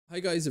Hi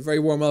guys, a very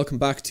warm welcome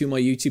back to my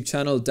YouTube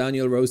channel.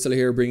 Daniel Rosehill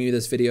here, bringing you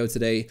this video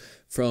today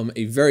from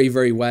a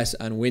very wet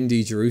and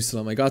windy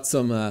Jerusalem. I got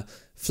some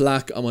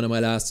flack on one of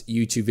my last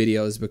YouTube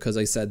videos because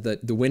I said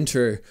that the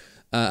winter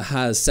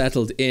has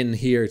settled in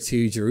here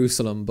to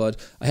Jerusalem, but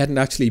I hadn't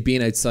actually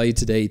been outside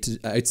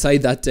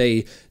that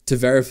day to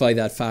verify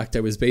that fact. I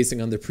was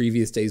basing on the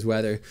previous day's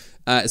weather.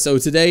 So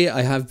today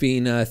I have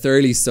been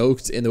thoroughly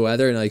soaked in the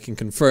weather, and I can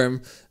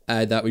confirm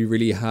that we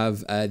really have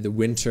the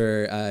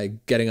winter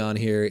getting on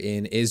here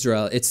in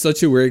Israel. It's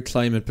such a weird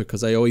climate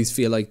because I always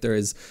feel like there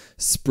is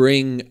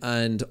spring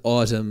and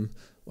autumn,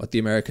 what the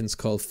Americans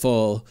call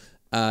fall,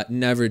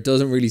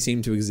 doesn't really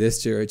seem to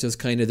exist here. It just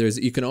kind of,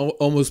 you can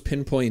almost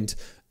pinpoint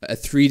a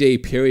 3-day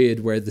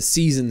period where the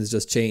seasons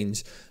just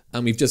change,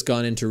 and we've just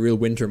gone into real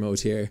winter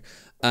mode here.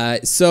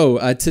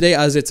 So today,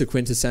 as it's a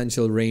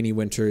quintessential rainy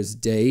winter's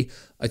day,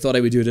 I thought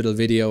I would do a little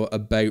video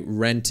about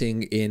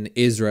renting in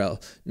Israel.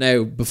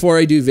 Now, before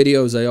I do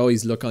videos, I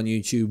always look on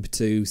YouTube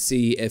to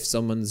see if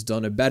someone's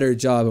done a better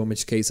job, in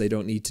which case I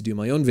don't need to do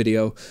my own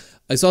video.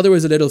 I saw there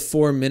was a little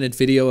 4-minute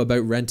video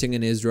about renting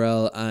in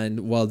Israel,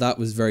 and while that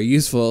was very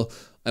useful,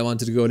 I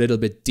wanted to go a little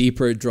bit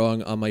deeper,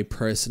 drawing on my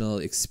personal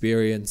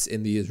experience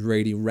in the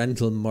Israeli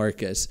rental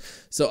market.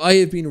 So I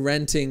have been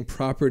renting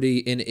property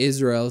in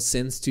Israel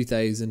since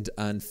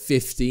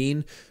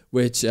 2015,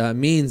 which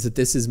means that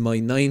this is my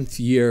 9th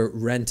year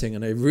renting,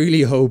 and I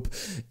really hope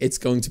it's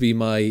going to be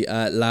my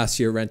last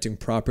year renting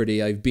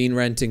property. I've been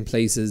renting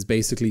places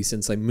basically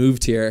since I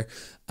moved here,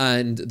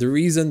 and the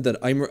reason that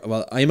I'm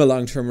a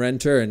long-term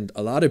renter, and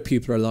a lot of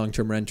people are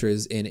long-term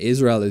renters in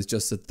Israel, is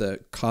just that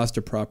the cost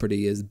of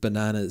property is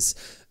bananas.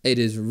 It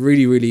is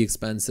really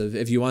expensive.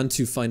 If you want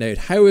to find out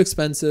how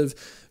expensive,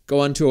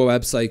 go onto a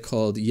website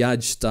called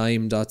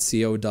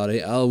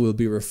yadshtaim.co.il. We'll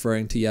be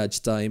referring to Yad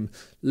Shtaim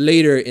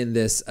later in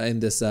this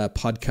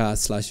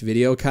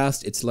podcast/video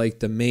cast. It's like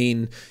the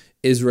main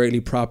Israeli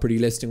property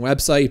listing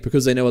website,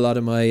 because I know a lot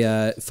of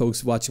my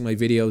folks watching my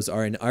videos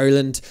are in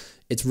Ireland.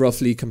 It's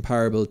roughly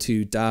comparable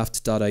to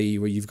daft.ie,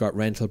 where you've got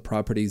rental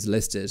properties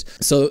listed.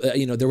 So,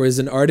 there was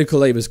an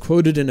article I was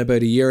quoted in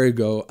about a year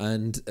ago,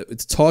 and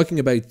it's talking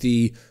about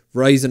the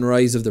rise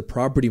of the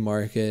property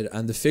market.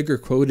 And the figure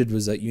quoted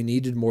was that you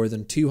needed more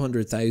than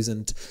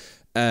 200,000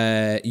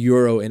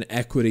 euro in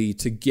equity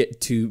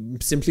to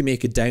simply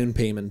make a down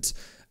payment.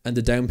 And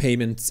the down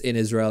payments in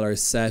Israel are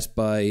set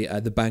by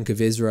the Bank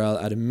of Israel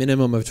at a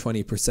minimum of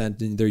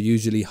 20%, and they're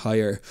usually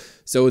higher.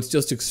 So it's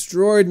just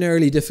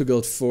extraordinarily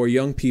difficult for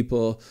young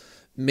people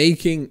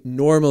making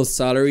normal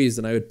salaries,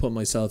 and I would put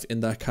myself in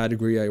that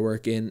category. I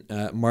work in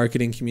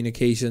marketing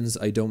communications.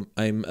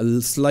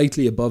 I'm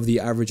slightly above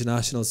the average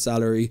national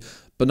salary,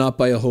 but not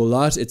by a whole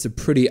lot. It's a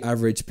pretty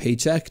average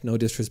paycheck, no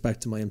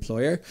disrespect to my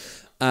employer.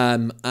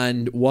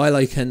 And while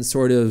I can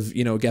sort of,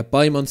 get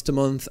by month to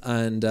month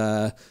and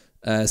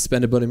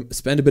spend a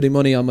bit of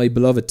money on my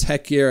beloved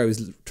tech gear. I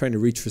was trying to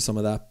reach for some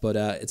of that, but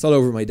it's all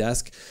over my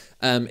desk.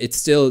 It's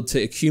still,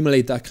 to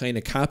accumulate that kind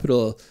of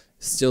capital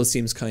still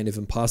seems kind of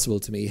impossible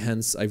to me.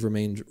 Hence, I've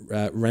remained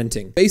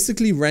renting.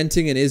 Basically,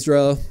 renting in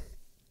Israel,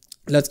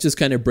 let's just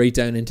kind of break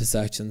down into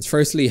sections.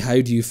 Firstly,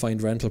 how do you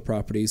find rental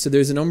properties? So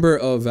there's a number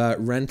of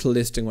rental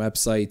listing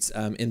websites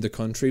in the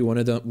country.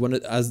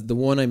 The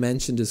one I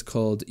mentioned is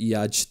called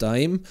Yad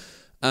Shtaim.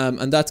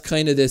 And that's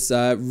kind of this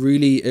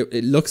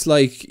it looks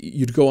like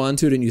you'd go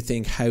onto it and you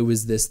think, how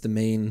is this the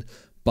main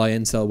buy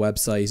and sell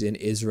website in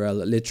Israel?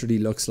 It literally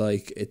looks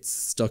like it's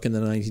stuck in the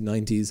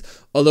 1990s,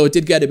 although it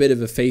did get a bit of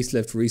a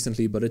facelift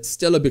recently, but it's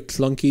still a bit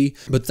clunky.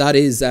 But that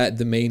is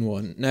the main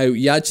one. Now,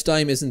 Yad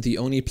Shtaim isn't the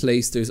only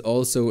place. There's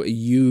also a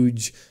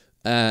huge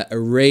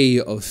array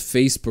of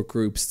Facebook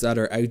groups that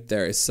are out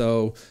there.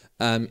 So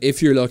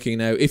if you're looking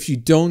now, if you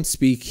don't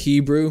speak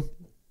Hebrew,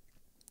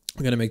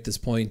 I'm going to make this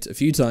point a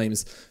few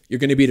times, you're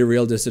going to be at a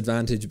real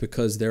disadvantage,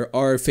 because there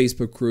are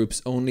Facebook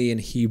groups only in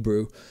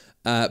Hebrew.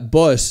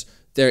 But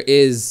there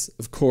is,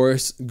 of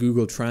course,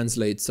 Google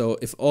Translate. So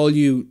if all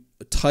you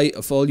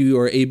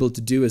are able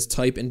to do is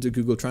type into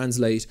Google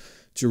Translate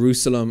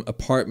Jerusalem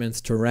apartments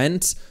to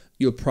rent,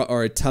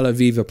 or Tel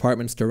Aviv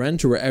apartments to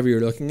rent, or wherever you're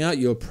looking at,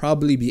 you'll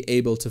probably be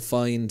able to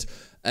find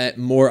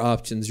more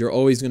options. You're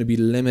always going to be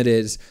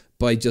limited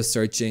by just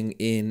searching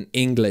in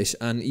English.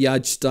 And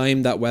Yad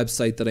Shtaim, that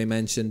website that I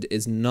mentioned,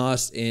 is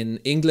not in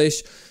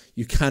English.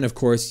 You can, of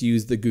course,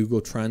 use the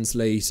Google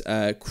Translate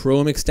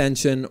Chrome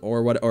extension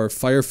or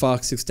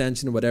Firefox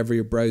extension, whatever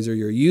your browser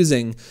you're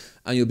using,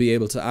 and you'll be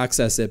able to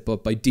access it.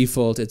 But by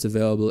default, it's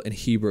available in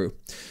Hebrew.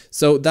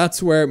 So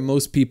that's where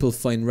most people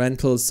find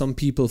rentals. Some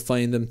people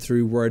find them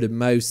through word of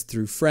mouth,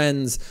 through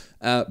friends.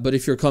 But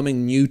if you're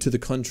coming new to the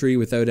country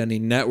without any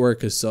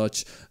network as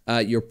such,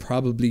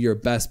 your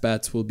best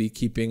bets will be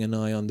keeping an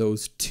eye on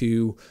those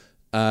two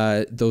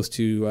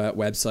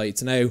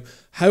websites. Now,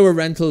 how are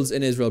rentals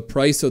in Israel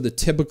priced? So the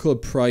typical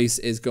price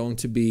is going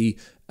to be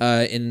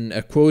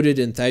quoted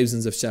in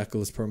thousands of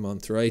shekels per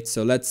month, right?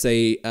 So let's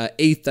say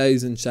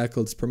 8,000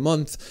 shekels per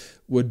month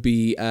would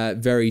be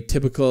very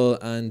typical,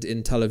 and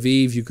in Tel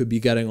Aviv you could be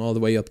getting all the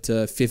way up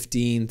to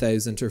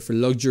 15,000, or for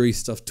luxury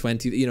stuff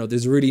 20.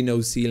 There's really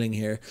no ceiling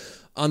here.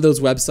 On those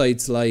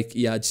websites like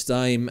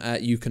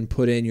Yad, you can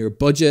put in your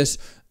budget,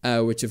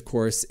 which of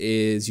course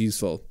is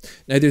useful.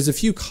 Now there's a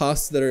few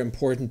costs that are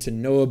important to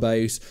know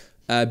about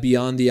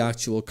beyond the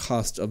actual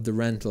cost of the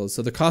rental.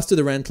 So the cost of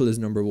the rental is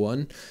number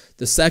one.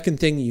 The second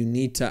thing you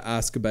need to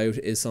ask about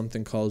is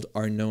something called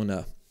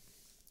Arnona.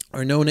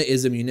 Arnona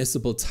is a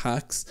municipal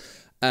tax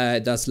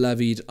that's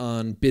levied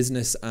on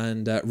business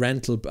and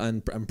rental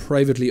and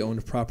privately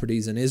owned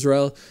properties in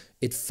Israel.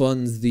 It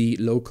funds the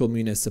local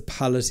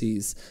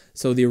municipalities.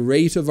 So the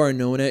rate of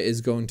Arnona is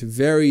going to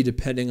vary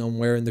depending on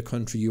where in the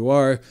country you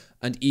are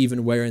and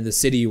even where in the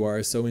city you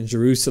are. So in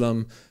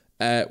Jerusalem,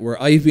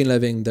 where I've been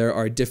living, there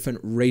are different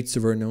rates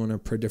of Arnona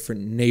per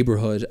different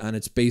neighborhood, and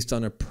it's based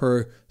on a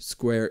per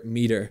square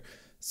meter.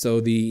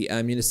 So the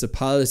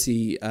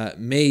municipality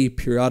may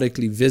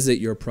periodically visit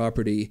your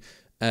property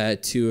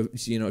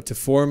to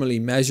formally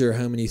measure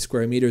how many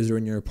square meters are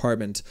in your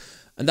apartment.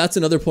 And that's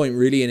another point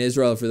really in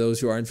Israel, for those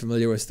who aren't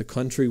familiar with the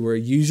country. We're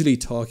usually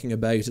talking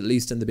about, at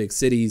least in the big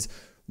cities,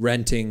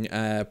 renting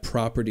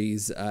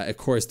properties. Of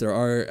course, there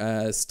are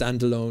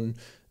standalone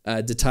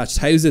detached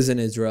houses in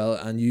Israel,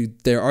 and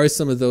there are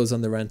some of those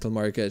on the rental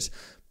market.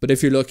 But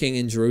if you're looking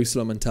in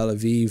Jerusalem and Tel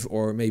Aviv,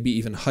 or maybe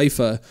even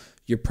Haifa,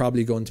 you're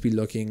probably going to be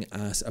looking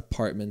at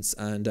apartments.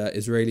 And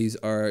Israelis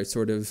are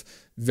sort of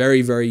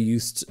very, very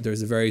used.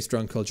 There's a very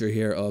strong culture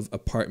here of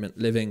apartment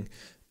living,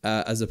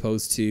 as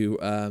opposed to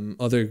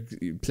other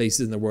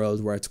places in the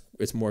world where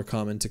it's more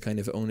common to kind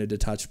of own a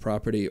detached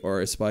property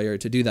or aspire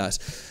to do that.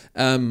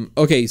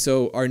 Okay,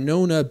 so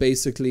Arnona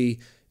basically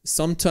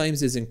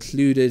sometimes is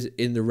included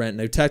in the rent.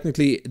 Now,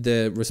 technically,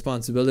 the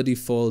responsibility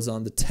falls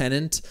on the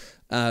tenant,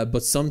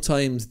 but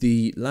sometimes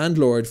the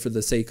landlord, for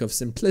the sake of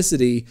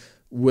simplicity,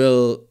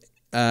 will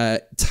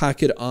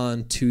tack it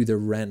on to the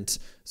rent.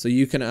 So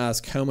you can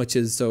ask how much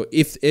is, so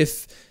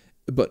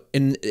but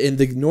in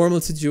the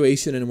normal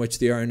situation in which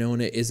the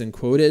Arnona isn't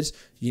quoted,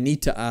 you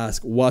need to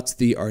ask what's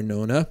the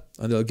Arnona,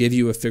 and they'll give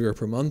you a figure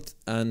per month.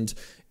 And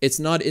it's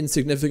not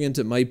insignificant.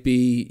 It might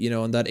be,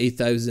 on that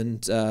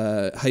 8,000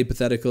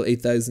 hypothetical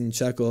 8,000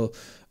 shekel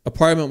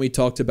apartment we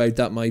talked about,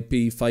 that might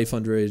be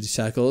 500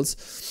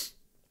 shekels.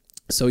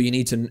 So you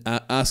need to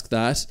ask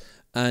that.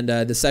 And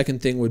the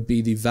second thing would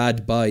be the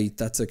Vaad bayit.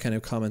 That's a kind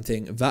of common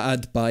thing.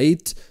 Vaad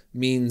bayit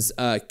means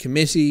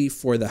committee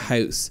for the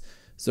house.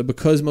 So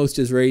because most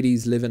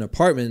Israelis live in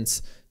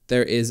apartments,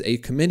 there is a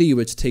committee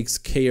which takes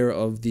care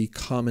of the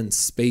common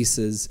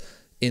spaces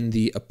in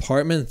the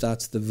apartment.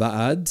 That's the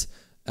Vaad.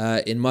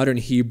 In modern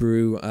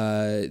Hebrew,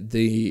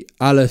 the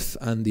Aleph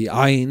and the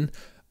Ayin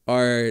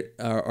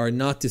are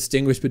not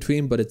distinguished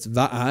between, but it's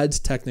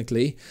Vaad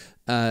technically,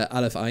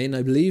 Aleph Ayin,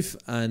 I believe,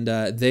 and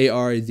they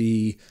are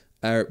the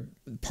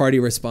party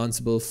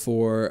responsible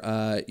for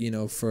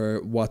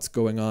for what's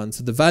going on.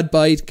 So the Vaad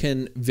bayit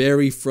can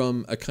vary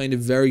from a kind of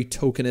very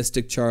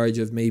tokenistic charge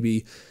of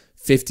maybe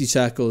 50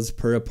 shekels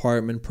per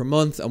apartment per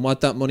month, and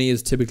what that money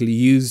is typically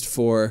used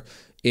for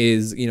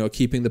is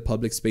keeping the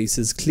public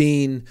spaces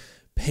clean,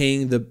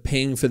 paying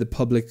for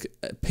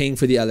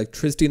the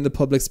electricity in the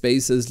public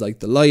spaces, like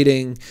the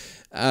lighting.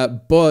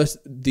 But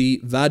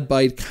the Vaad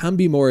bayit can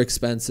be more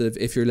expensive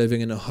if you're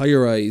living in a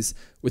high-rise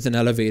with an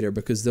elevator,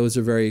 because those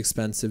are very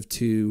expensive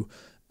to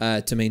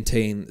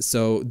maintain.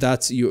 So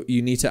that's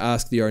you need to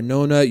ask the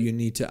Arnona, you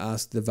need to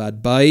ask the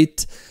Vaad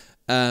bayit.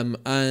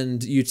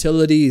 And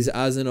utilities,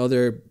 as in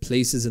other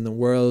places in the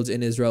world,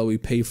 in Israel we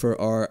pay for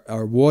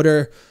our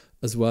water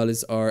as well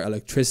as our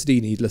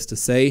electricity, needless to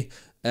say.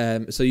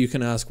 So you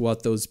can ask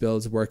what those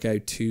bills work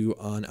out to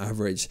on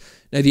average.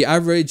 Now, the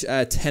average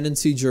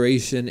tenancy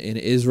duration in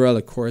Israel,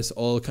 of course,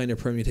 all kind of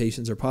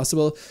permutations are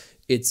possible.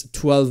 It's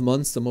 12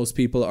 months. So most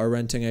people are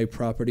renting out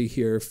property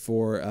here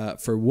for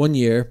 1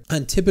 year.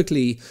 And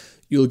typically,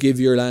 you'll give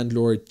your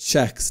landlord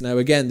checks. Now,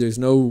 again, there's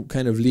no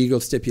kind of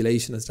legal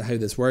stipulation as to how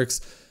this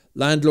works.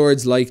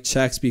 Landlords like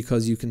checks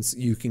because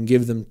you can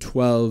give them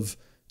 12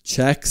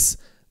 checks,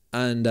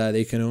 and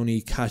they can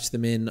only cash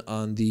them in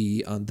on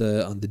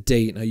the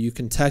date. Now, you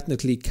can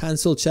technically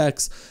cancel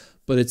checks,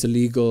 but it's a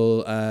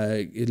legal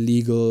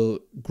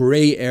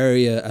grey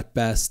area at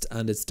best,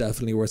 and it's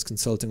definitely worth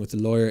consulting with a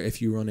lawyer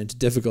if you run into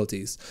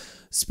difficulties.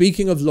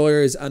 Speaking of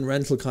lawyers and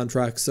rental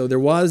contracts, so there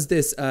was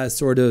this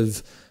sort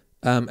of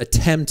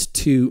attempt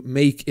to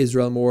make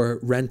Israel more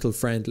rental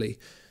friendly.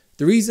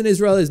 The reason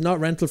Israel is not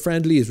rental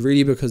friendly is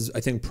really because I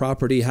think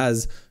property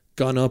has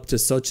gone up to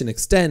such an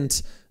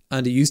extent,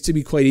 and it used to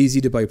be quite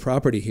easy to buy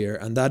property here,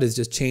 and that has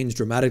just changed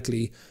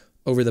dramatically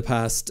over the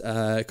past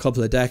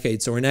couple of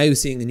decades. So we're now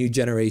seeing a new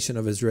generation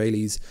of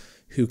Israelis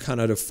who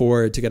cannot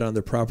afford to get on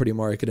the property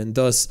market, and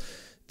thus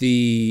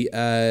the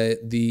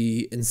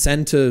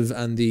incentive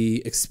and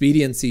the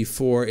expediency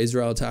for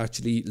Israel to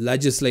actually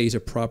legislate a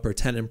proper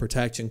tenant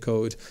protection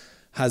code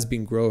has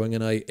been growing,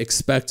 and I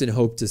expect and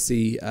hope to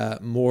see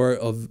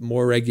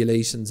more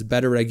regulations,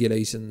 better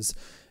regulations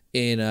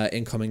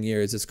in coming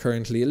years. It's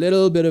currently a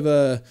little bit of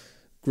a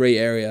grey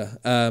area,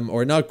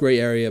 or not grey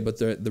area, but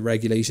the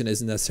regulation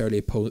isn't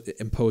necessarily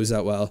imposed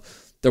that well.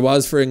 There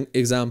was, for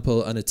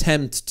example, an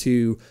attempt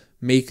to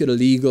make it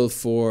illegal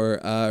for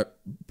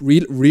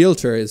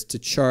realtors to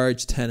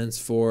charge tenants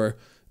for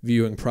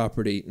viewing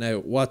property. Now,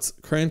 what's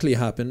currently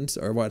happened,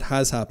 or what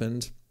has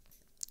happened,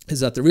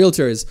 is that the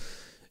realtors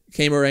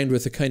came around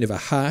with a kind of a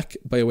hack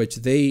by which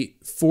they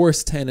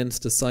force tenants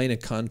to sign a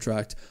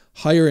contract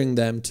hiring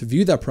them to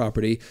view that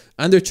property,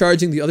 and they're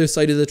charging the other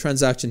side of the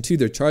transaction too.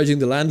 They're charging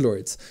the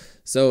landlords.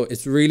 So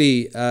it's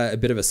really a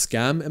bit of a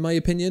scam, in my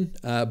opinion.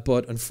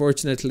 But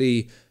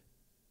unfortunately,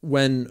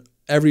 when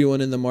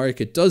everyone in the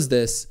market does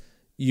this,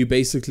 you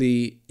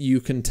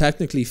can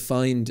technically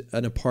find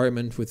an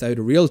apartment without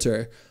a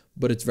realtor,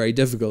 but it's very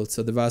difficult.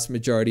 So the vast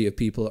majority of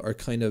people are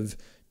kind of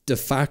de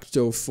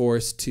facto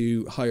forced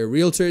to hire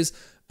realtors,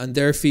 and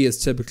their fee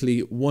is typically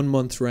 1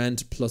 month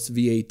rent plus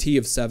VAT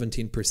of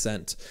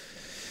 17%.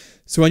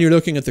 So when you're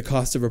looking at the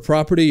cost of a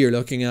property, you're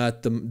looking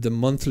at the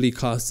monthly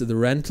cost of the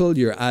rental,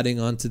 you're adding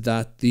onto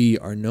that the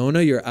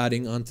Arnona, you're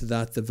adding onto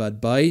that the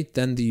Vaad bayit,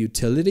 then the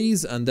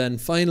utilities, and then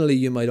finally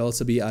you might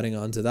also be adding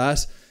onto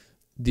that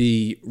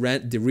the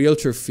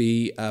realtor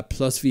fee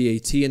plus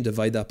VAT, and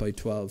divide that by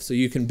 12. So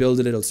you can build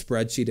a little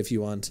spreadsheet if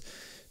you want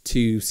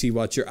to see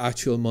what your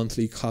actual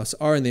monthly costs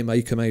are, and they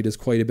might come out as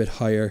quite a bit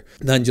higher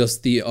than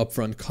just the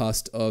upfront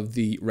cost of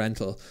the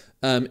rental.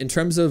 In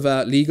terms of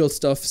legal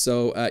stuff,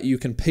 so you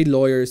can pay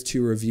lawyers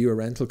to review a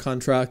rental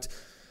contract.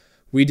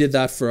 We did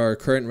that for our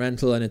current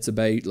rental, and it's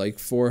about like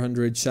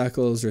 400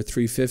 shekels or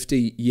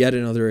 350. Yet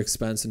another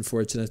expense,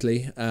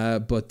 unfortunately.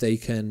 But they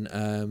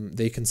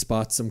can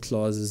spot some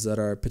clauses that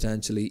are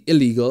potentially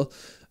illegal.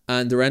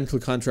 And the rental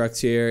contracts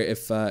here,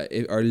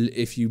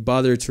 if you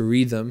bother to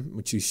read them,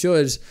 which you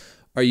should,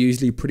 are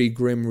usually pretty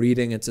grim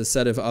reading. It's a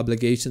set of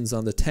obligations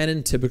on the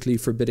tenant, typically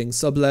forbidding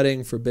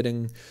subletting,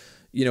 putting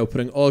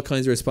all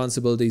kinds of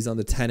responsibilities on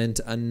the tenant,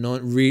 and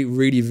not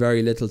really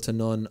very little to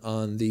none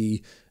on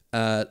the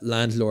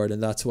landlord.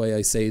 And that's why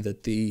I say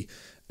that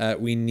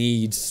we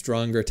need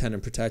stronger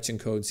tenant protection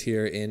codes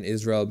here in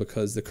Israel,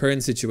 because the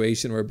current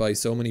situation whereby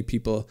so many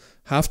people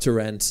have to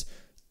rent,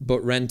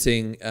 but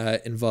renting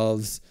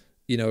involves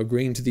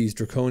agreeing to these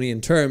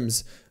draconian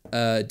terms,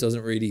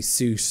 doesn't really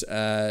suit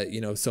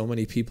so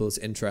many people's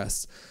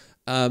interests.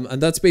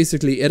 And that's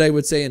basically it, I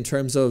would say. In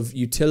terms of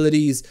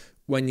utilities,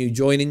 when you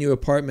join a new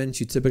apartment,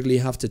 you typically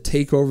have to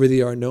take over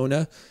the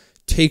Arnona,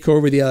 take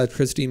over the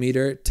electricity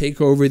meter,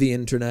 take over the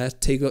internet,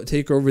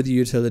 take over the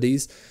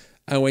utilities.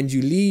 And when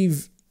you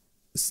leave,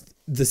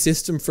 the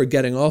system for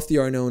getting off the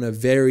Arnona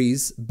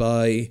varies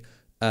by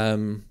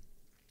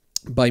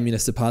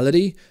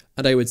municipality,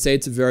 and I would say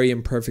it's a very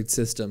imperfect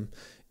system.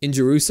 In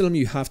Jerusalem,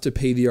 you have to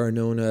pay the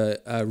Arnona.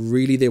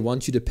 Really, they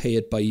want you to pay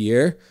it by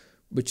year,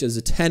 which as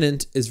a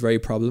tenant is very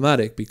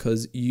problematic,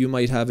 because you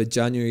might have a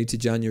January to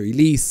January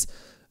lease,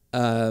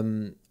 a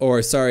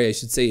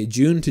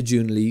June to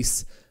June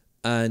lease.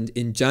 And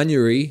in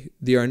January,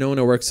 the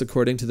Arnona works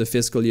according to the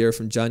fiscal year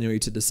from January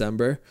to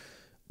December.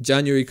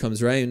 January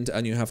comes round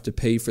and you have to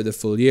pay for the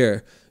full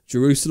year.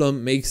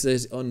 Jerusalem makes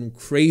it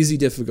crazy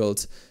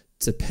difficult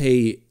to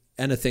pay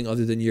anything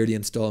other than yearly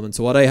installments.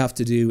 So what I have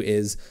to do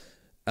is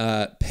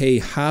pay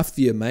half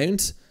the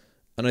amount,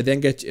 and I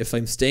then if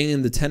I'm staying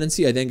in the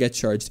tenancy, I then get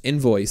charged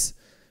interest,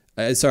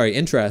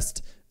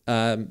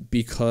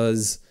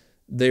 because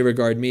they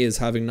regard me as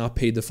having not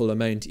paid the full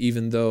amount,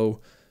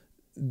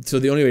 so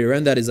the only way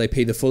around that is I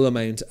pay the full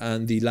amount,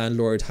 and the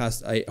landlord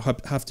I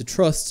have to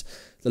trust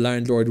the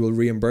landlord will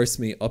reimburse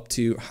me up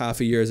to half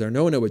a year's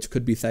Arnona, which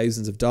could be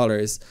thousands of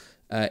dollars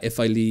if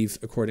I leave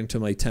according to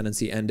my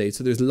tenancy end date.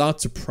 So there's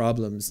lots of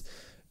problems,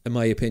 in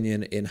my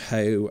opinion, in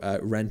how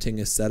renting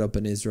is set up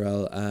in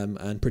Israel,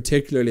 and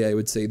particularly I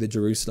would say the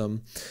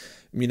Jerusalem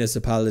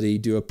municipality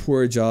do a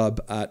poor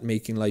job at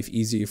making life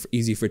easy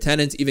for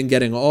tenants. Even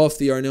getting off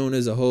the Arnona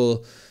as a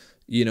whole,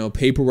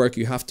 paperwork,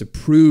 you have to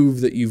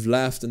prove that you've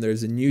left and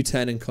there's a new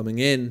tenant coming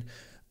in,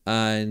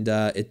 and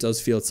it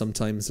does feel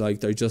sometimes like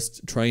they're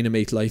just trying to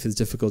make life as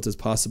difficult as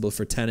possible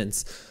for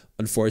tenants,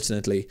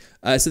 unfortunately.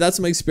 So that's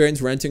my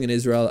experience renting in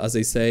Israel. As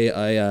I say,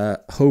 I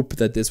hope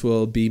that this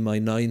will be my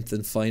 9th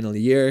and final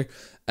year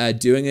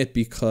doing it,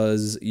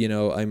 because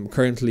I'm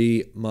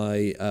currently,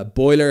 my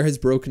boiler has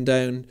broken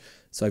down,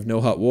 so I've no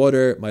hot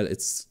water.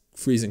 It's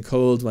freezing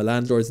cold. My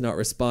landlord's not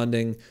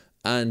responding,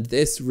 and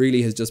this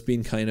really has just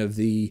been kind of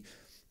the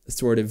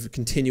sort of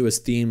continuous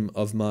theme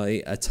of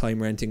my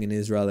time renting in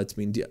Israel. It's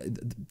been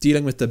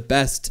dealing with the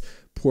best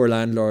poor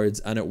landlords,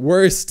 and at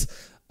worst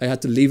I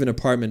had to leave an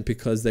apartment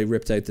because they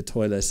ripped out the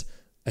toilet.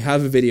 I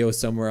have a video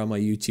somewhere on my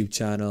YouTube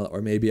channel,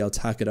 or maybe I'll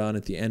tack it on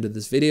at the end of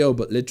this video,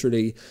 but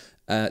literally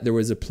there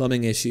was a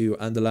plumbing issue,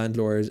 and the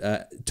landlord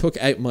took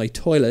out my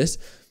toilet,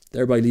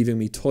 thereby leaving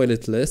me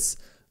toiletless.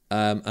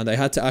 And I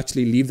had to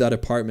actually leave that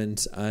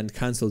apartment and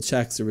cancel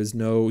checks. He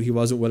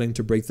wasn't willing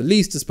to break the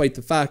lease, despite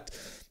the fact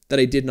that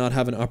I did not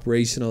have an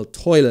operational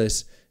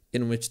toilet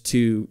in which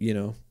to,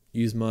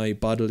 use my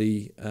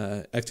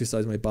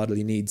exercise my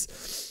bodily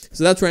needs.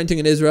 So that's renting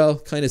in Israel.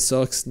 Kind of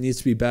sucks, needs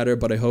to be better,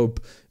 but I hope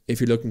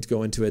if you're looking to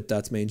go into it,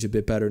 that's made you a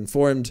bit better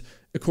informed.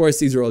 Of course,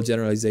 these are all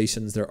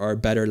generalizations. There are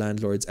better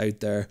landlords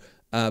out there,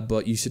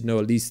 but you should know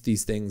at least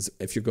these things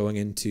if you're going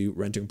into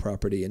renting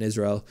property in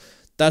Israel.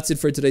 That's it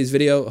for today's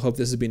video. I hope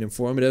this has been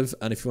informative.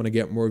 And if you want to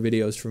get more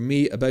videos from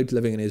me about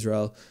living in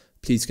Israel,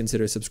 please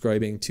consider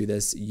subscribing to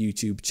this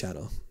YouTube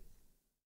channel.